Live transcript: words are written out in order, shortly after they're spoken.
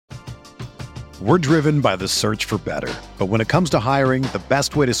We're driven by the search for better. But when it comes to hiring, the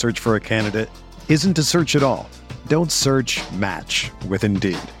best way to search for a candidate isn't to search at all. Don't search, match with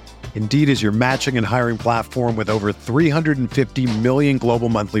Indeed. Indeed is your matching and hiring platform with over 350 million global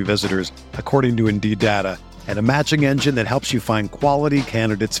monthly visitors, according to Indeed data, and a matching engine that helps you find quality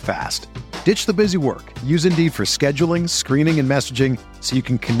candidates fast. Ditch the busy work. Use Indeed for scheduling, screening, and messaging so you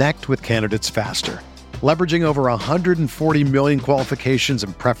can connect with candidates faster. Leveraging over 140 million qualifications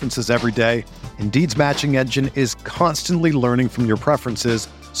and preferences every day, Indeed's matching engine is constantly learning from your preferences,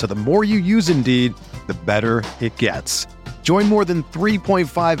 so the more you use Indeed, the better it gets. Join more than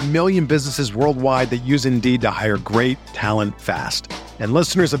 3.5 million businesses worldwide that use Indeed to hire great talent fast. And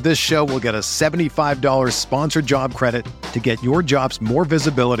listeners of this show will get a $75 sponsored job credit to get your jobs more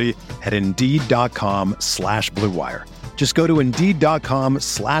visibility at Indeed.com/Blue Wire. Just go to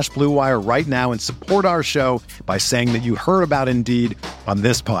Indeed.com/Blue Wire right now and support our show by saying that you heard about Indeed on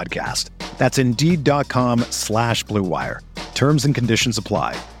this podcast. That's Indeed.com/Blue Wire. Terms and conditions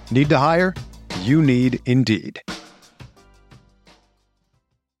apply. Need to hire? You need Indeed.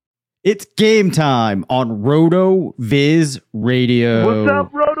 It's game time on Roto Viz Radio. What's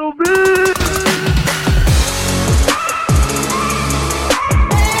up, Roto Viz?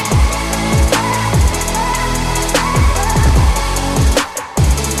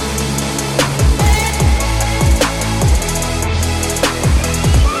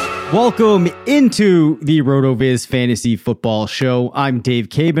 Welcome into the RotoViz Fantasy Football Show. I'm Dave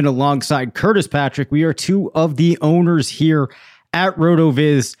Cabin alongside Curtis Patrick. We are two of the owners here at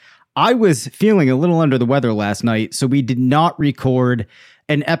RotoViz. I was feeling a little under the weather last night, so we did not record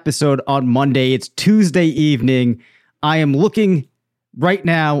an episode on Monday. It's Tuesday evening. I am looking right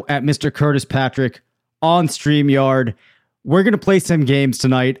now at Mr. Curtis Patrick on StreamYard. We're going to play some games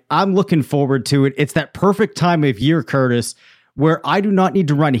tonight. I'm looking forward to it. It's that perfect time of year, Curtis, where I do not need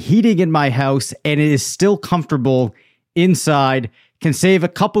to run heating in my house and it is still comfortable inside. Can save a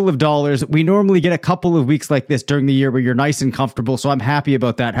couple of dollars. We normally get a couple of weeks like this during the year where you're nice and comfortable, so I'm happy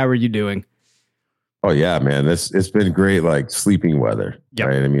about that. How are you doing? Oh yeah, man. It's been great, like sleeping weather. Yep.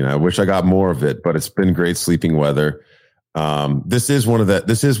 Right. I mean, I wish I got more of it, but it's been great sleeping weather. This is one of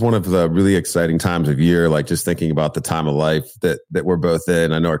the really exciting times of year, like just thinking about the time of life that we're both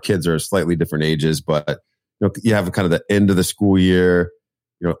in. I know our kids are slightly different ages, but you have kind of the end of the school year,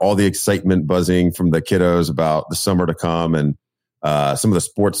 all the excitement buzzing from the kiddos about the summer to come, and some of the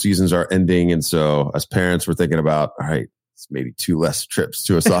sports seasons are ending. And so as parents, we're thinking about, all right, it's maybe 2 less trips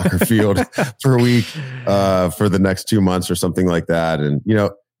to a soccer field per week for the next 2 months or something like that. And, yeah,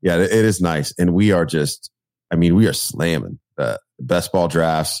 it is nice. And we are we are slamming the best ball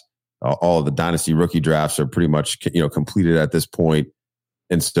drafts. All of the dynasty rookie drafts are pretty much, completed at this point.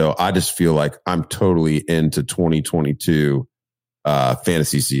 And so I just feel like I'm totally into 2022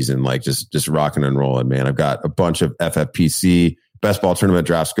 fantasy season, like just rocking and rolling, man. I've got a bunch of FFPC best ball tournament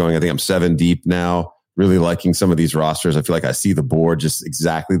drafts going. I think I'm 7 deep now, really liking some of these rosters. I feel like I see the board just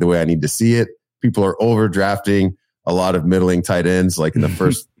exactly the way I need to see it. People are overdrafting a lot of middling tight ends, like in the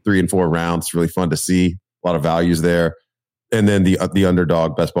first 3 and 4 rounds. It's really fun to see. A lot of values there. And then the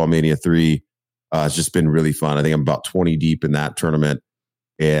underdog Best Ball Mania 3 has just been really fun. I think I'm about 20 deep in that tournament.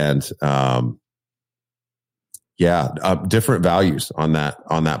 And different values on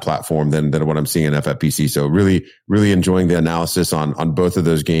that platform than what I'm seeing in FFPC. So really, really enjoying the analysis on both of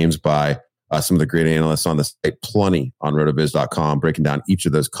those games by some of the great analysts on the site, plenty on rotoviz.com, breaking down each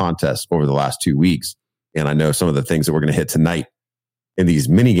of those contests over the last 2 weeks. And I know some of the things that we're going to hit tonight in these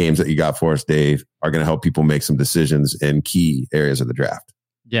mini games that you got for us, Dave, are going to help people make some decisions in key areas of the draft.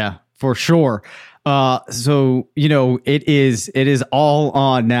 Yeah, for sure. So, it is all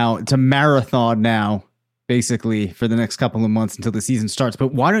on now. It's a marathon now, basically, for the next couple of months until the season starts.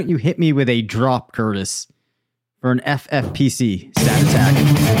 But why don't you hit me with a drop, Curtis, for an FFPC stat attack?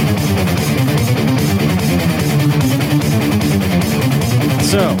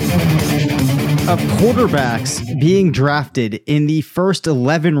 So, of quarterbacks being drafted in the first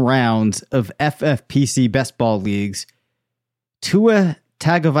 11 rounds of FFPC best ball leagues, Tua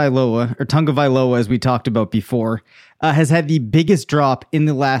Tagovailoa, as we talked about before, has had the biggest drop in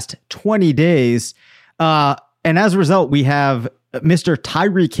the last 20 days. And as a result, we have Mr.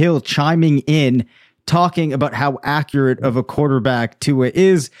 Tyreek Hill chiming in, talking about how accurate of a quarterback Tua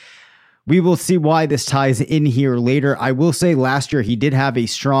is. We will see why this ties in here later. I will say last year he did have a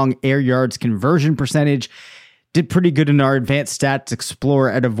strong air yards conversion percentage, did pretty good in our advanced stats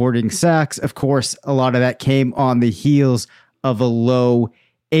explorer at avoiding sacks. Of course, a lot of that came on the heels of a low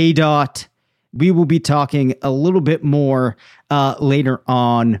ADOT. We will be talking a little bit more later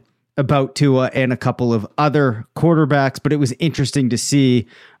on about Tua and a couple of other quarterbacks, but it was interesting to see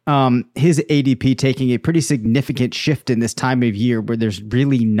His ADP taking a pretty significant shift in this time of year where there's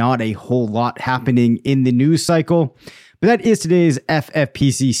really not a whole lot happening in the news cycle. But that is today's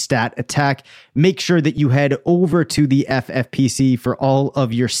FFPC stat attack. Make sure that you head over to the FFPC for all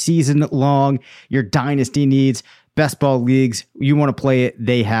of your season long, your dynasty needs, best ball leagues. You want to play it,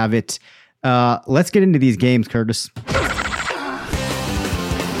 they have it. Let's get into these games, Curtis.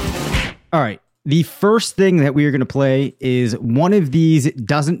 All right. The first thing that we are going to play is one of these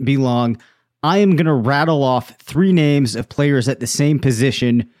doesn't belong. I am going to rattle off 3 names of players at the same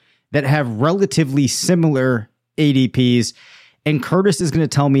position that have relatively similar ADPs, and Curtis is going to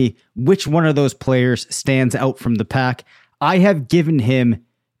tell me which one of those players stands out from the pack. I have given him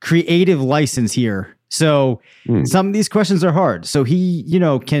creative license here. So some of these questions are hard. So he,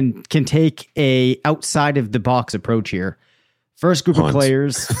 can take a outside of the box approach here. First group of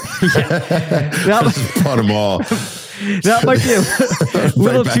players. Punt them all. That might be a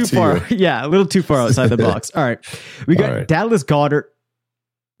little too far. Yeah, a little too far outside the box. All right. We got Dallas Goedert,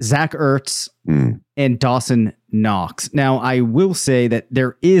 Zach Ertz, and Dawson Knox. Now, I will say that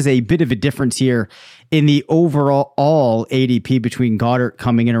there is a bit of a difference here in the overall ADP between Goddard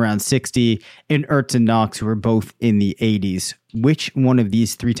coming in around 60 and Ertz and Knox, who are both in the 80s. Which one of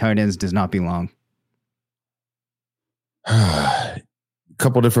these 3 tight ends does not belong? A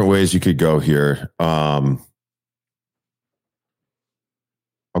couple different ways you could go here. I'll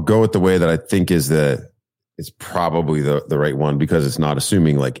go with the way that I think is probably the right one, because it's not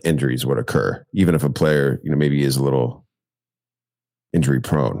assuming like injuries would occur, even if a player, maybe is a little injury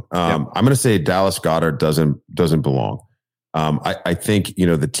prone. I'm going to say Dallas Goedert doesn't belong. I think,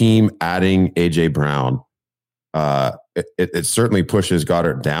 the team adding AJ Brown, it certainly pushes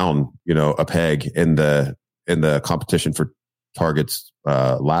Goddard down, a peg in the competition for targets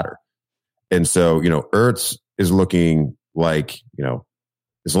ladder. And so, Ertz is looking like,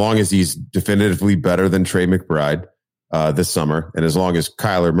 as long as he's definitively better than Trey McBride this summer, and as long as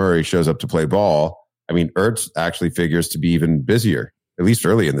Kyler Murray shows up to play ball, I mean, Ertz actually figures to be even busier, at least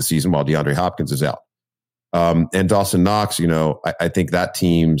early in the season while DeAndre Hopkins is out. And Dawson Knox, I think that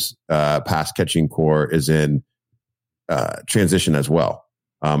team's pass catching core is in transition as well.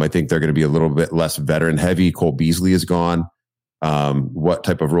 I think they're going to be a little bit less veteran heavy. Cole Beasley is gone. What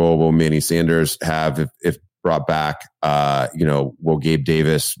type of role will Manny Sanders have if brought back? Will Gabe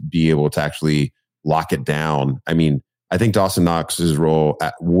Davis be able to actually lock it down? I mean, I think Dawson Knox's role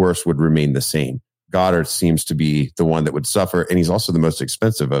at worst would remain the same. Goddard seems to be the one that would suffer, and he's also the most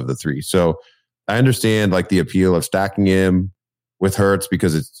expensive of the 3. So I understand like the appeal of stacking him with Hurts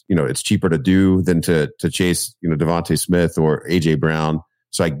because it's cheaper to do than to chase Devontae Smith or AJ Brown.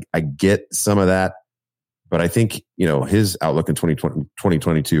 So I get some of that, but I think, his outlook in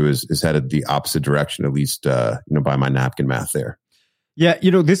 2022 is headed the opposite direction, at least, by my napkin math there. Yeah.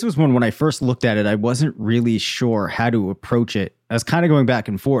 This was one when I first looked at it, I wasn't really sure how to approach it. I was kind of going back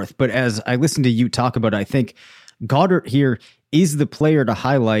and forth, but as I listened to you talk about it, I think Goddard here is the player to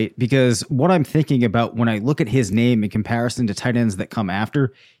highlight, because what I'm thinking about when I look at his name in comparison to tight ends that come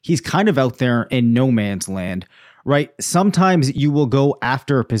after, he's kind of out there in no man's land. Right? Sometimes you will go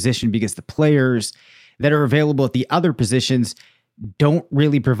after a position because the players that are available at the other positions don't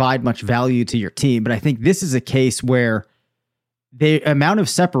really provide much value to your team. But I think this is a case where the amount of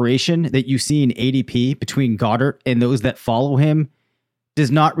separation that you see in ADP between Goddard and those that follow him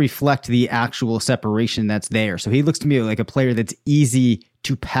does not reflect the actual separation that's there. So he looks to me like a player that's easy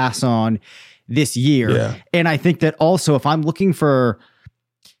to pass on this year. Yeah. And I think that also if I'm looking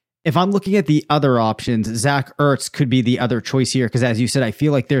at the other options, Zach Ertz could be the other choice here, because as you said, I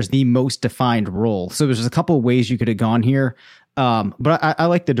feel like there's the most defined role. So there's a couple of ways you could have gone here, but I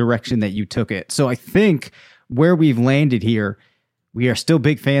like the direction that you took it. So I think where we've landed here, we are still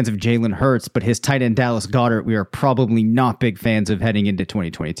big fans of Jalen Hurts, but his tight end Dallas Goedert, we are probably not big fans of heading into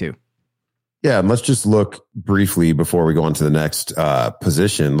 2022. Yeah, and let's just look briefly before we go on to the next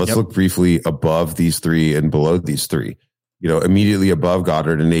position. Let's look briefly above these 3 and below these 3. Immediately above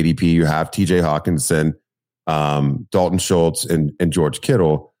Goddard and ADP, you have TJ Hawkinson, Dalton Schultz, and George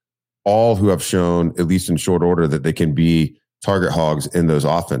Kittle, all who have shown, at least in short order, that they can be target hogs in those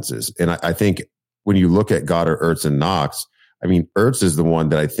offenses. And I think when you look at Goddard, Ertz, and Knox, I mean, Ertz is the one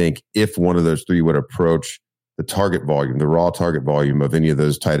that I think if one of those 3 would approach the target volume, the raw target volume of any of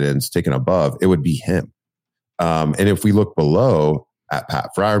those tight ends taken above, it would be him. And if we look below at Pat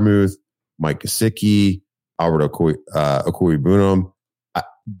Freiermuth, Mike Gesicki, Albert Okwuegbunam,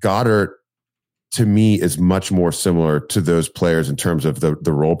 Goddard, to me, is much more similar to those players in terms of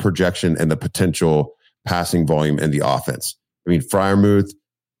the role projection and the potential passing volume in the offense. I mean, Freiermuth,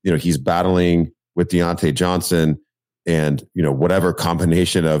 he's battling with Deontay Johnson. And, whatever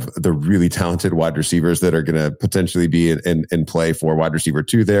combination of the really talented wide receivers that are going to potentially be in play for wide receiver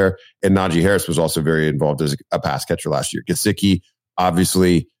 2 there. And Najee Harris was also very involved as a pass catcher last year. Gesicki,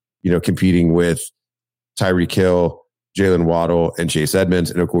 obviously, competing with Tyreek Hill, Jalen Waddle, and Chase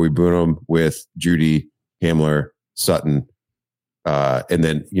Edmonds, and Okoye Bunum with Judy, Hamler, Sutton. And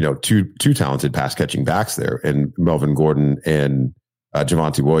then, two talented pass catching backs there, and Melvin Gordon and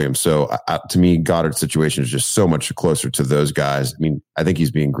Javonte Williams. So to me, Goddard's situation is just so much closer to those guys. I mean, I think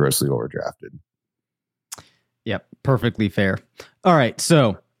he's being grossly overdrafted. Yep. Perfectly fair. All right.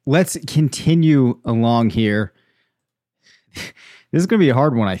 So let's continue along here. This is going to be a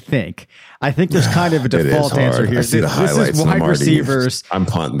hard one, I think. I think there's kind of a default answer here. This is wide receivers. I'm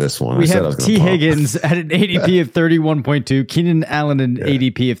punting this one. We have T. Higgins at an ADP of 31.2, Keenan Allen an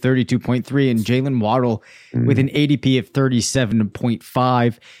ADP of 32.3, and Jalen Waddle with an ADP of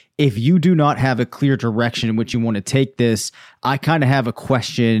 37.5. If you do not have a clear direction in which you want to take this, I kind of have a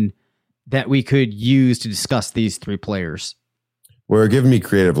question that we could use to discuss these 3 players. Well, giving me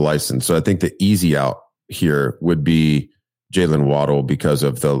creative license. So I think the easy out here would be Jalen Waddle because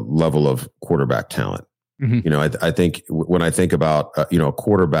of the level of quarterback talent. Mm-hmm. I think when I think about, a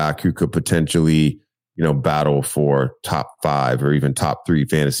quarterback who could potentially, battle for top 5 or even top 3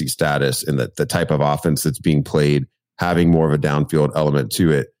 fantasy status, and the type of offense that's being played, having more of a downfield element to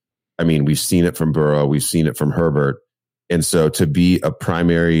it. I mean, we've seen it from Burrow. We've seen it from Herbert. And so to be a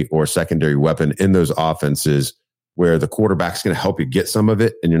primary or secondary weapon in those offenses where the quarterback's going to help you get some of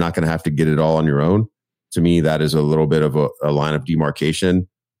it and you're not going to have to get it all on your own, to me, that is a little bit of a line of demarcation.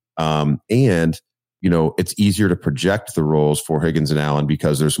 And, it's easier to project the roles for Higgins and Allen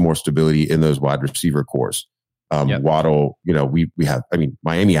because there's more stability in those wide receiver cores. Waddle, we have,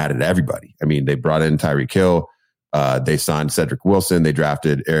 Miami added everybody. They brought in Tyreek Hill. They signed Cedric Wilson. They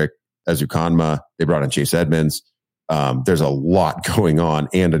drafted Eric Ezukanma. They brought in Chase Edmonds. There's a lot going on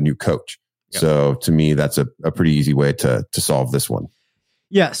and a new coach. Yep. So to me, that's a pretty easy way to solve this one.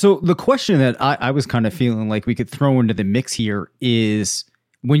 Yeah. So the question that I was kind of feeling like we could throw into the mix here is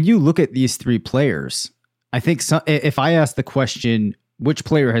when you look at these 3 players, I think if I ask the question, which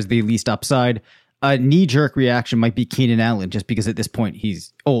player has the least upside, a knee-jerk reaction might be Keenan Allen, just because at this point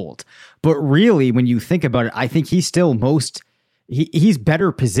he's old. But really, when you think about it, I think he's still he's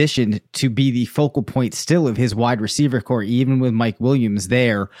better positioned to be the focal point still of his wide receiver core, even with Mike Williams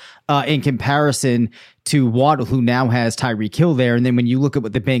there, in comparison to Waddle, who now has Tyreek Hill there. And then when you look at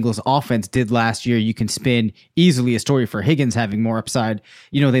what the Bengals offense did last year, you can spin easily a story for Higgins having more upside,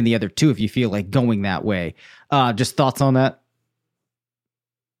 than the other 2 if you feel like going that way. Just thoughts on that?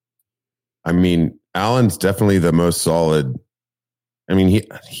 Allen's definitely the most solid.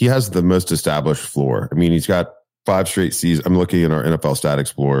 He has the most established floor. He's got 5 straight seasons. I'm looking at our NFL Stat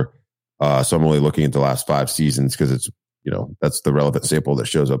Explorer. So I'm only looking at the last 5 seasons because it's, that's the relevant sample that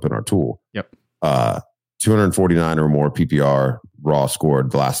shows up in our tool. Yep. 249 or more PPR raw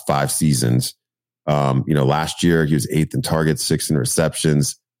scored the last 5 seasons. Last year he was 8th in targets, 6th in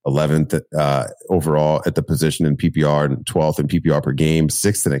receptions, 11th overall at the position in PPR, and 12th in PPR per game,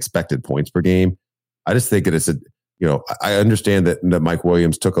 6th in expected points per game. I just think that it's I understand that Mike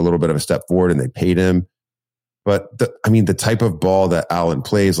Williams took a little bit of a step forward and they paid him. But the type of ball that Allen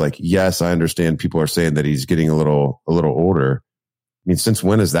plays, yes, I understand people are saying that he's getting a little older. Since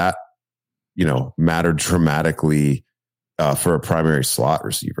when has that, mattered dramatically for a primary slot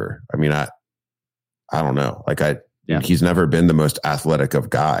receiver? I don't know. He's never been the most athletic of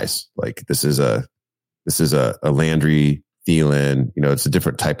guys. This is a Landry, Thielen. It's a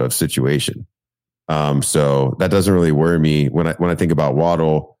different type of situation. So that doesn't really worry me when I think about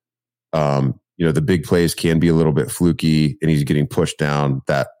Waddle. The big plays can be a little bit fluky and he's getting pushed down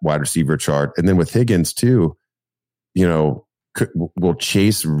that wide receiver chart. And then with Higgins too, will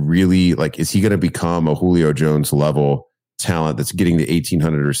Chase really, is he going to become a Julio Jones level talent that's getting the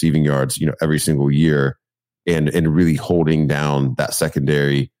 1,800 receiving yards, every single year and really holding down that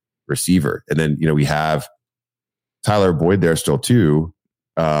secondary receiver? And then, we have Tyler Boyd there still too.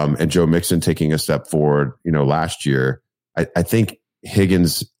 And Joe Mixon taking a step forward, last year. I think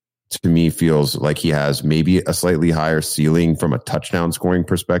Higgins, to me, feels like he has maybe a slightly higher ceiling from a touchdown scoring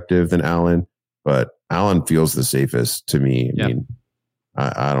perspective than Allen, but Allen feels the safest to me.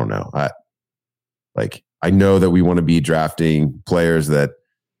 I don't know. I know that we want to be drafting players that,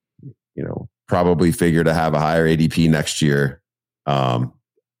 probably figure to have a higher ADP next year.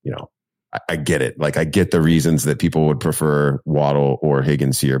 I get it. I get the reasons that people would prefer Waddle or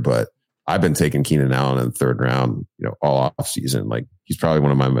Higgins here, but I've been taking Keenan Allen in the 3rd round, all off season. He's probably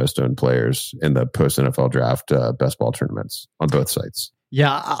one of my most owned players in the post NFL draft best ball tournaments on both sites.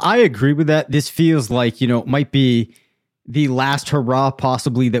 Yeah, I agree with that. This feels like, it might be the last hurrah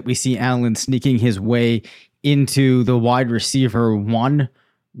possibly that we see Allen sneaking his way into the wide receiver 1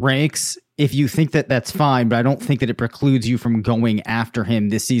 ranks. If you think that that's fine, but I don't think that it precludes you from going after him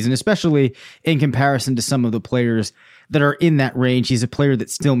this season, especially in comparison to some of the players that are in that range. He's a player that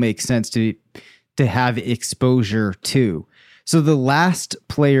still makes sense to have exposure to. So the last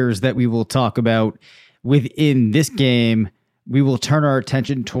players that we will talk about within this game, we will turn our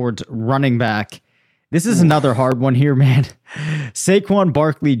attention towards running back. This is another hard one here, man. Saquon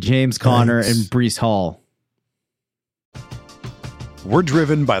Barkley, James Conner, and Breece Hall. We're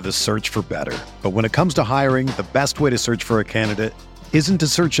driven by the search for better. But when it comes to hiring, the best way to search for a candidate isn't to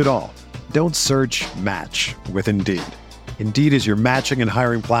search at all. Don't search, match with Indeed. Indeed is your matching and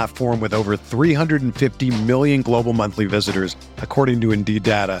hiring platform with over 350 million global monthly visitors, according to Indeed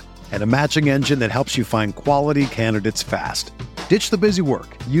data, and a matching engine that helps you find quality candidates fast. Ditch the busy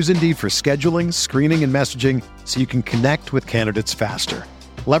work. Use Indeed for scheduling, screening, and messaging so you can connect with candidates faster.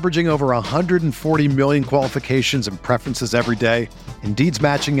 Leveraging over 140 million qualifications and preferences every day, Indeed's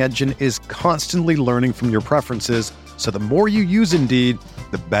matching engine is constantly learning from your preferences, so the more you use Indeed,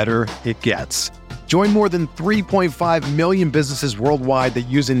 the better it gets. Join more than 3.5 million businesses worldwide that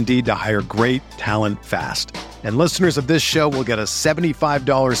use Indeed to hire great talent fast. And listeners of this show will get a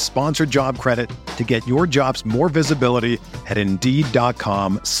 $75 sponsored job credit to get your jobs more visibility at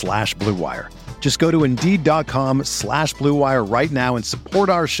Indeed.com/Blue Wire. Just go to Indeed.com/Blue Wire right now and support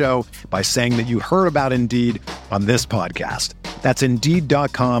our show by saying that you heard about Indeed on this podcast. That's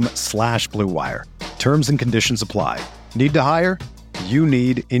Indeed.com/Blue Wire. Terms and conditions apply. Need to hire? You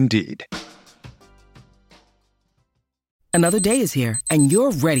need Indeed. Another day is here, and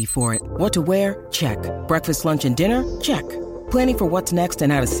you're ready for it. What to wear? Check. Breakfast, lunch, and dinner? Check. Planning for what's next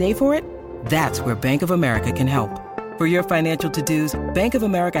and how to save for it? That's where Bank of America can help. For your financial to-dos, Bank of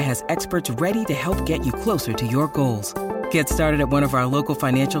America has experts ready to help get you closer to your goals. Get started at one of our local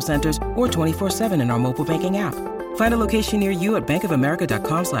financial centers or 24/7 in our mobile banking app. Find a location near you at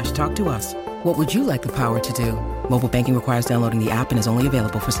bankofamerica.com/talktous. What would you like the power to do? Mobile banking requires downloading the app and is only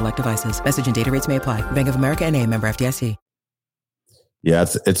available for select devices. Message and data rates may apply. Bank of America NA, member FDIC. Yeah,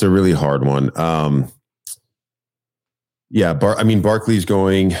 it's a really hard one. Barkley's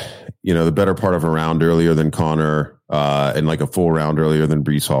going, the better part of a round earlier than Conner, and like a full round earlier than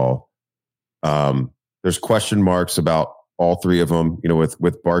Breece Hall. There's question marks about all three of them.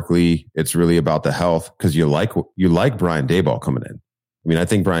 With Barkley, it's really about the health because you like Brian Daboll coming in. I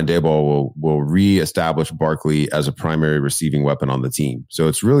think Brian Daboll will reestablish Barkley as a primary receiving weapon on the team. So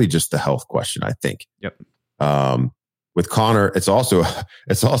it's really just the health question, I think. Yep. With Conner, it's also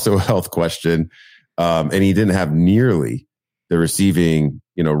a health question, and he didn't have nearly the receiving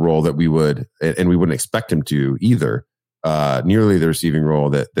role that we would, and we wouldn't expect him to either. Nearly the receiving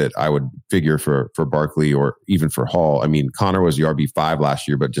role that I would figure for Barkley or even for Hall. Conner was the RB5 last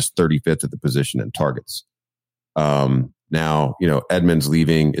year, but just 35th at the position in targets. Now, Edmonds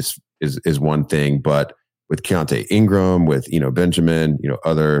leaving is one thing, but with Keontae Ingram, with Benjamin,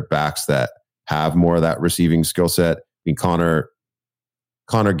 other backs that have more of that receiving skill set. Conner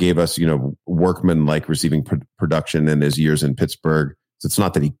gave us workman-like receiving production in his years in Pittsburgh. So it's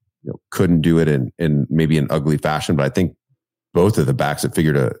not that he couldn't do it in maybe an ugly fashion, but I think both of the backs that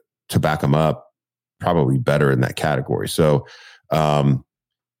figure to back him up probably better in that category. So,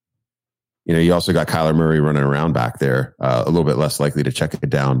 you also got Kyler Murray running around back there, a little bit less likely to check it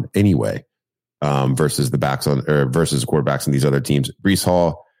down anyway, versus the quarterbacks in these other teams. Breece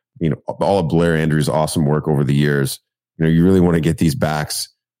Hall, all of Blair Andrews' awesome work over the years. You really want to get these backs,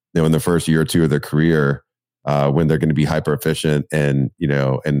 in the first year or two of their career, when they're going to be hyper efficient and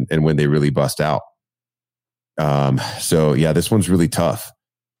when they really bust out. So yeah, this one's really tough.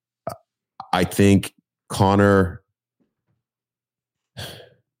 I think Conner,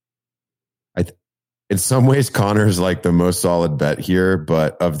 in some ways, Conner's like the most solid bet here,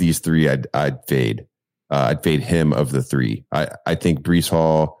 but of these three, I'd fade. I'd fade him of the three. I think Breece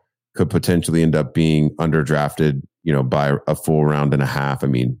Hall could potentially end up being underdrafted, by a full round and a half.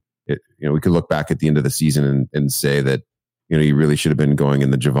 We could look back at the end of the season and say that, you really should have been going in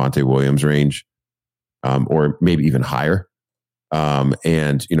the Javonte Williams range, or maybe even higher.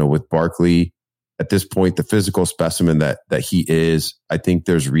 And with Barkley at this point, the physical specimen that he is, I think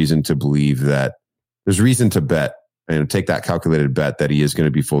there's reason to believe that there's reason to bet and take that calculated bet that he is going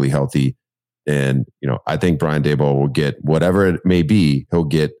to be fully healthy. And, I think Brian Daboll will get whatever it may be. He'll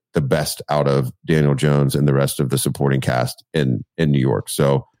get the best out of Daniel Jones and the rest of the supporting cast in New York.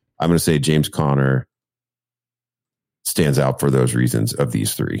 So I'm going to say James Conner stands out for those reasons of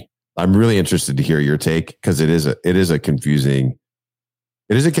these three. I'm really interested to hear your take because it is a confusing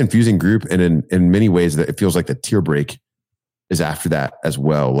group. And in many ways that it feels like the tier break is after that as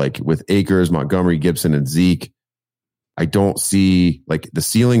well. Like with Akers, Montgomery, Gibson, and Zeke, I don't see like the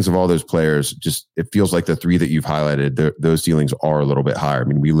ceilings of all those players. Just it feels like the three that you've highlighted, those ceilings are a little bit higher. I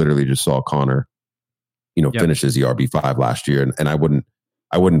mean, we literally just saw Connor, finish as the RB5 last year, and I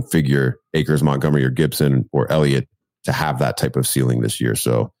wouldn't figure Akers, Montgomery, or Gibson or Elliott to have that type of ceiling this year.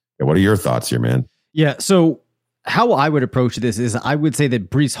 So, what are your thoughts here, man? Yeah. So how I would approach this is I would say that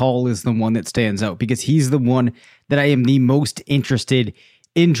Breece Hall is the one that stands out because he's the one that I am the most interested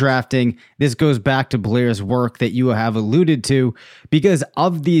in drafting. This goes back to Blair's work that you have alluded to, because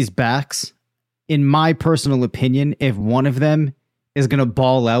of these backs, in my personal opinion, if one of them is going to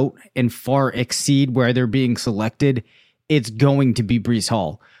ball out and far exceed where they're being selected, it's going to be Breece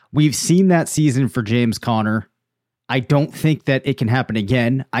Hall. We've seen that season for James Conner. I don't think that it can happen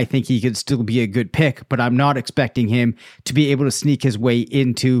again. I think he could still be a good pick, but I'm not expecting him to be able to sneak his way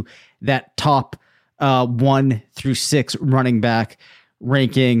into that top 1 through 6 running back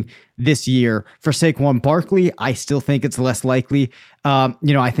ranking this year. For Saquon Barkley, I still think it's less likely.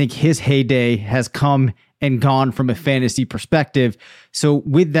 I think his heyday has come and gone from a fantasy perspective. So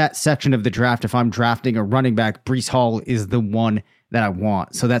with that section of the draft, if I'm drafting a running back, Breece Hall is the one that I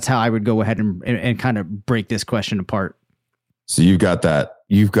want. So that's how I would go ahead and kind of break this question apart. So you've got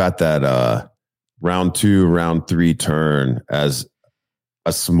that round 2, round 3 turn as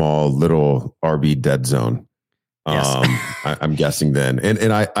a small little RB dead zone. Yes. I'm guessing then,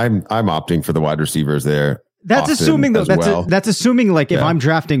 and I'm opting for the wide receivers there. That's assuming though. That's assuming like if I'm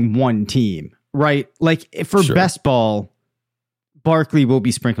drafting one team, right? Like for best ball, Barkley will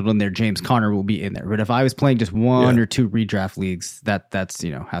be sprinkled in there. James Conner will be in there. But if I was playing just one or two redraft leagues, that's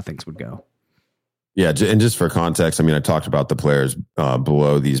how things would go. Yeah, and just for context, I mean, I talked about the players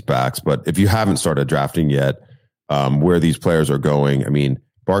below these backs, but if you haven't started drafting yet, where these players are going, I mean,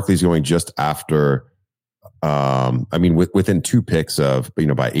 Barkley's going just after. Within 2 picks of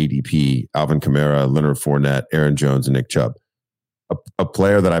by ADP, Alvin Kamara, Leonard Fournette, Aaron Jones, and Nick Chubb. A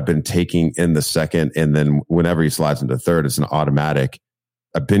player that I've been taking in the second, and then whenever he slides into third, it's an automatic.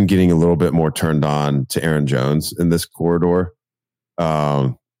 I've been getting a little bit more turned on to Aaron Jones in this corridor.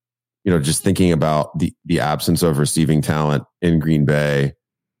 Just thinking about the absence of receiving talent in Green Bay.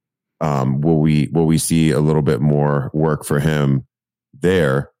 Will we see a little bit more work for him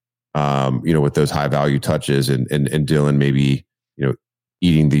there? With those high value touches and Dylan maybe,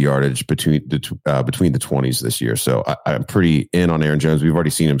 eating the yardage between the 20s this year. So I'm pretty in on Aaron Jones. We've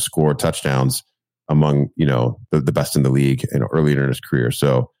already seen him score touchdowns among, the best in the league earlier in his career.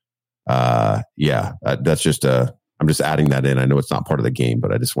 So that's just I'm just adding that in. I know it's not part of the game,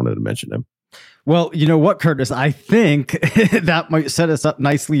 but I just wanted to mention him. Well, you know what, Curtis, I think that might set us up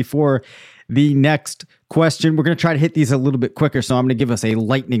nicely for the next question. We're going to try to hit these a little bit quicker, so I'm going to give us a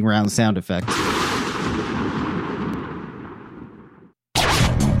lightning round sound effect.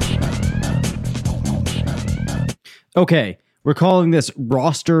 Okay, we're calling this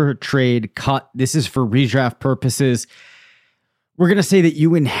roster trade cut. This is for redraft purposes. We're going to say that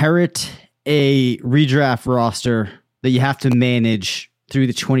you inherit a redraft roster that you have to manage through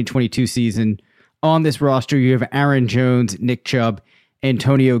the 2022 season. On this roster, you have Aaron Jones, Nick Chubb,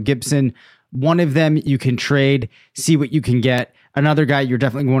 Antonio Gibson. One of them you can trade, see what you can get. Another guy you're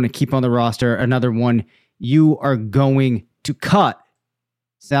definitely going to keep on the roster. Another one you are going to cut.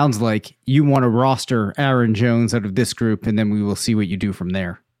 Sounds like you want to roster Aaron Jones out of this group, and then we will see what you do from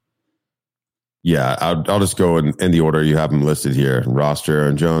there. Yeah, I'll just go in the order you have them listed here. Roster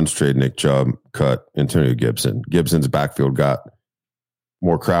Aaron Jones, trade Nick Chubb, cut Antonio Gibson. Gibson's backfield got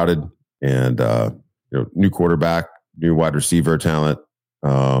more crowded, and new quarterback, new wide receiver talent.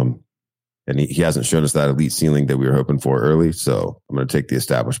 And he hasn't shown us that elite ceiling that we were hoping for early. So I'm going to take the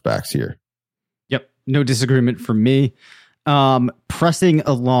established backs here. Yep. No disagreement from me. Pressing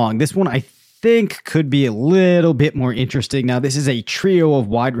along. This one I think could be a little bit more interesting. Now, this is a trio of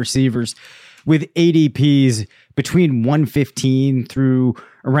wide receivers with ADPs between 115 through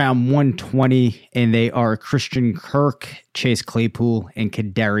around 120. And they are Christian Kirk, Chase Claypool, and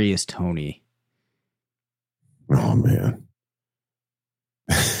Kadarius Toney. Oh, man.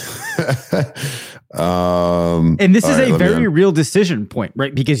 And this is a very real decision point,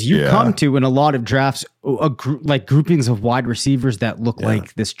 right? Because you come to in a lot of drafts like groupings of wide receivers that look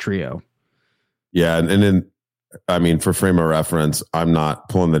like this trio. Yeah, and then I mean, for frame of reference, I'm not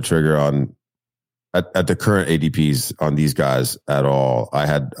pulling the trigger on at the current ADPs on these guys at all. I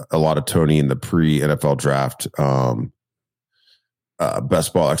had a lot of Toney in the pre-NFL draft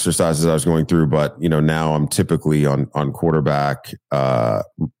best ball exercises I was going through, but now I'm typically on quarterback,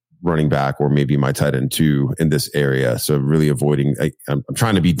 running back, or maybe my tight end 2 in this area. So really avoiding. I'm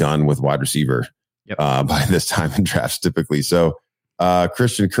trying to be done with wide receiver by this time in drafts typically. So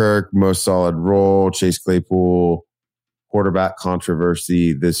Christian Kirk, most solid role, Chase Claypool, quarterback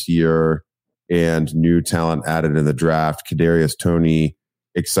controversy this year, and new talent added in the draft. Kadarius Toney,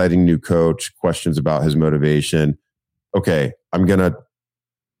 exciting new coach, questions about his motivation. Okay, I'm gonna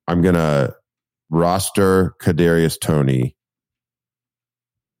roster Kadarius Toney,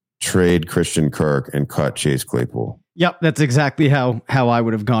 trade Christian Kirk, and cut Chase Claypool. Yep, that's exactly how I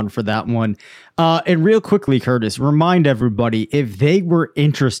would have gone for that one. And real quickly, Curtis, remind everybody, if they were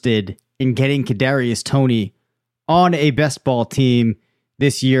interested in getting Kadarius Toney on a best ball team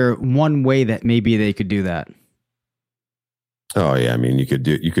this year, one way that maybe they could do that. Oh yeah, I mean you could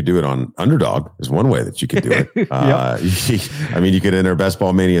do it on Underdog. Is one way that you could do it. I mean, you could enter Best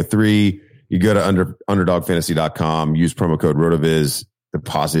Ball Mania 3. You go to underdogfantasy.com, use promo code RotoViz,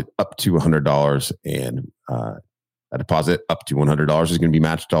 deposit up to $100, and a deposit up to $100 is going to be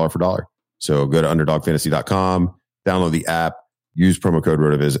matched dollar for dollar. So go to underdogfantasy.com, download the app, use promo code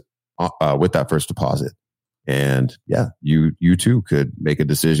RotoViz with that first deposit. And yeah, you too could make a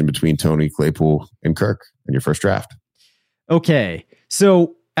decision between Toney, Claypool, and Kirk in your first draft. Okay,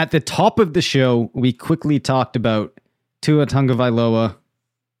 so at the top of the show, we quickly talked about Tua Tagovailoa.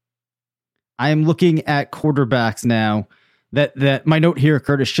 I am looking at quarterbacks now. That my note here,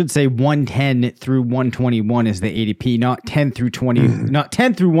 Curtis, should say 110 through 121 is the ADP, not 10 through 20, not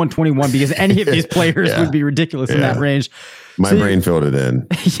 10 through 121, because any of these players would be ridiculous in that range. My brain filled it in.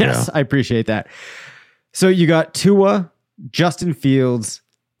 Yes, I appreciate that. So you got Tua, Justin Fields,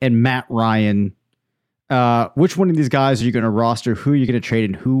 and Matt Ryan. Which one of these guys are you going to roster? Who are you going to trade,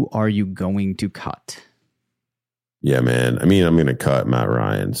 and who are you going to cut? Yeah, man. I mean, I'm going to cut Matt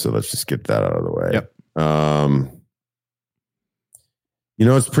Ryan, so let's just get that out of the way. Yep.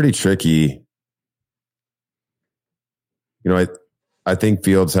 It's pretty tricky. I think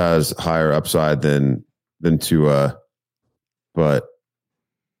Fields has higher upside than Tua, but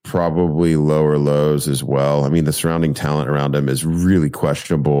probably lower lows as well. I mean, the surrounding talent around him is really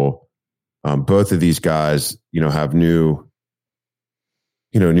questionable. Both of these guys, have new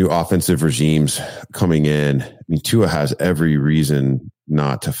offensive regimes coming in. I mean, Tua has every reason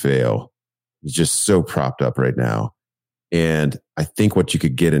not to fail. He's just so propped up right now. And I think what you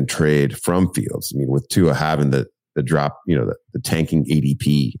could get in trade from Fields, I mean, with Tua having the drop, the tanking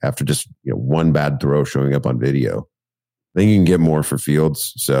ADP after just one bad throw showing up on video, I think you can get more for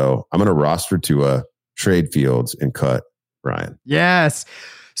Fields. So I'm going to roster Tua, trade Fields, and cut Ryan. Yes.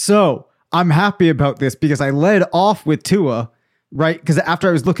 So I'm happy about this because I led off with Tua, right? Because after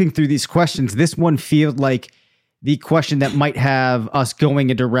I was looking through these questions, this one feels like the question that might have us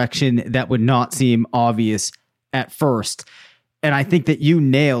going a direction that would not seem obvious at first. And I think that you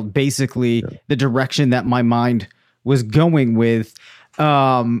nailed basically the direction that my mind was going with.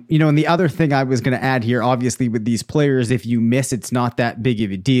 And the other thing I was going to add here, obviously with these players, if you miss, it's not that big of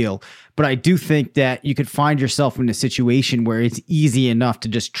a deal. But I do think that you could find yourself in a situation where it's easy enough to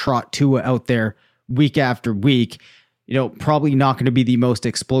just trot Tua out there week after week. Probably not going to be the most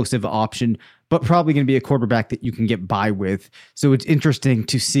explosive option, but probably going to be a quarterback that you can get by with. So it's interesting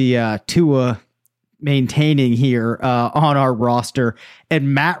to see Tua maintaining here on our roster.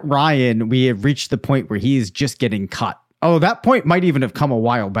 And Matt Ryan, we have reached the point where he is just getting cut. Oh, that point might even have come a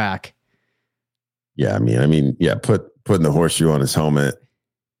while back. Yeah, I mean, putting the horseshoe on his helmet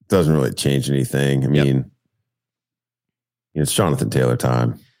doesn't really change anything. I mean, it's Jonathan Taylor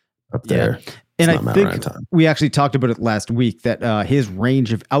time up there. And I think we actually talked about it last week that his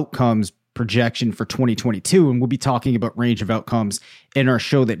range of outcomes projection for 2022, and we'll be talking about range of outcomes in our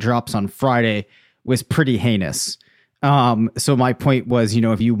show that drops on Friday, was pretty heinous. So my point was,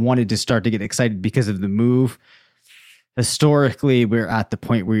 if you wanted to start to get excited because of the move, historically, we're at the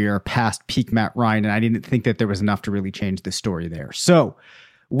point where you're past peak Matt Ryan, and I didn't think that there was enough to really change the story there. So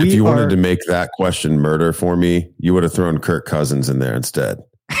if you wanted to make that question murder for me, you would have thrown Kirk Cousins in there instead.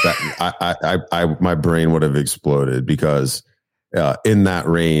 My brain would have exploded because in that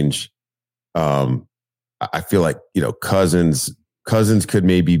range, I feel like, Cousins could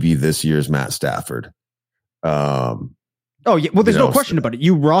maybe be this year's Matt Stafford. Well, there's no question about it.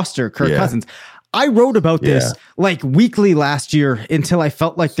 You roster Kirk Cousins. I wrote about this like weekly last year until I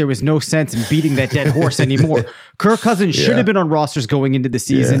felt like there was no sense in beating that dead horse anymore. Kirk Cousins should have been on rosters going into the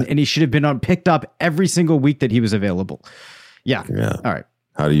season, and he should have been picked up every single week that he was available. Yeah. All right.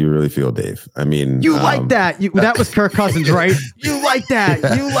 How do you really feel, Dave? I mean, you like that? That was Kirk Cousins, right? You like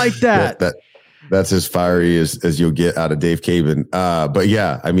that? You like that? That's as fiery as you'll get out of Dave Caban. But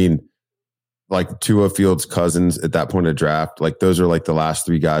yeah, I mean, like Tua, Fields, Cousins at that point of draft, like those are like the last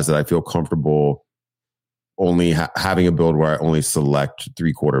three guys that I feel comfortable only having a build where I only select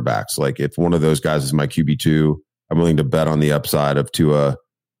 3 quarterbacks. Like if one of those guys is my QB2, I'm willing to bet on the upside of Tua,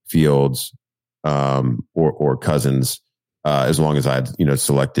 Fields, or Cousins, as long as I had,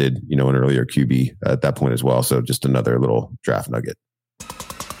 selected, an earlier QB at that point as well. So just another little draft nugget.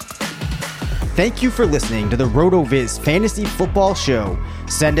 Thank you for listening to the RotoViz Fantasy Football Show.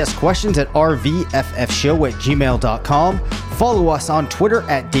 Send us questions at rvffshow@gmail.com. Follow us on Twitter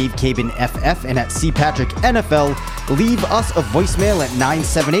at DaveCabinFF and at CPatrickNFL. Leave us a voicemail at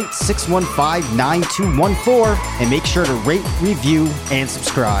 978-615-9214 and make sure to rate, review, and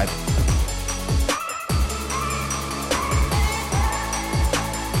subscribe.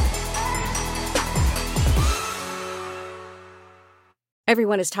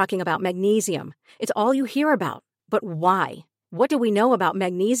 Everyone is talking about magnesium. It's all you hear about. But why? What do we know about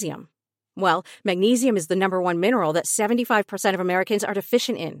magnesium? Well, magnesium is the #1 mineral that 75% of Americans are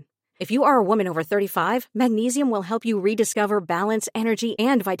deficient in. If you are a woman over 35, magnesium will help you rediscover balance, energy,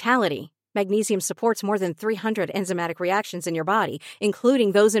 and vitality. Magnesium supports more than 300 enzymatic reactions in your body,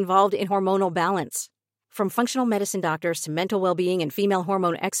 including those involved in hormonal balance. From functional medicine doctors to mental well-being and female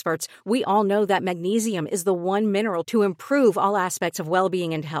hormone experts, we all know that magnesium is the one mineral to improve all aspects of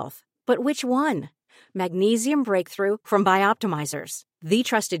well-being and health. But which one? Magnesium Breakthrough from Bioptimizers, the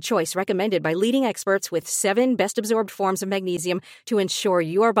trusted choice recommended by leading experts with 7 best-absorbed forms of magnesium to ensure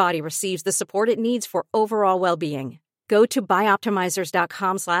your body receives the support it needs for overall well-being. Go to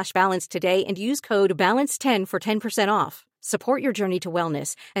bioptimizers.com/balance today and use code BALANCE10 for 10% off. Support your journey to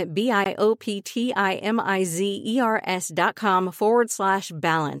wellness at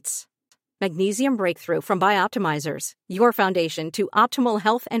bioptimizers.com/balance. Magnesium Breakthrough from Bioptimizers, your foundation to optimal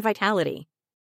health and vitality.